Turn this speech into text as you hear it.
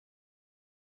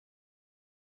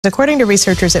According to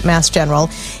researchers at Mass General,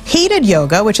 heated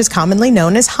yoga, which is commonly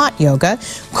known as hot yoga,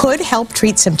 could help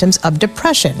treat symptoms of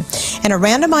depression. In a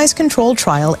randomized controlled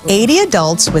trial, 80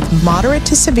 adults with moderate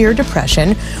to severe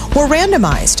depression were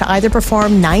randomized to either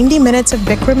perform 90 minutes of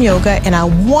Bikram yoga in a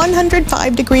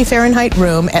 105-degree Fahrenheit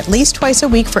room at least twice a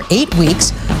week for 8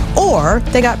 weeks, or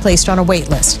they got placed on a wait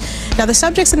list. Now, the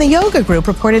subjects in the yoga group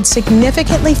reported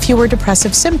significantly fewer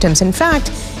depressive symptoms. In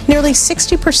fact, nearly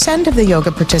 60% of the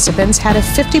yoga participants had a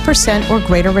 50% or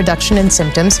greater reduction in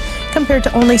symptoms compared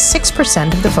to only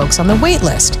 6% of the folks on the wait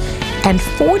list. And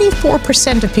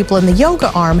 44% of people in the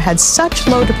yoga arm had such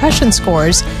low depression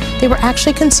scores, they were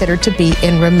actually considered to be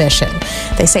in remission.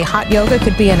 They say hot yoga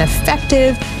could be an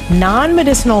effective,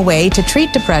 non-medicinal way to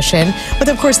treat depression, with,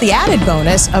 of course, the added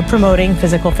bonus of promoting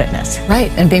physical fitness.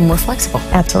 Right, and being more flexible.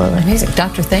 Absolutely. Amazing.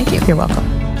 Doctor, thank you. You're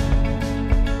welcome.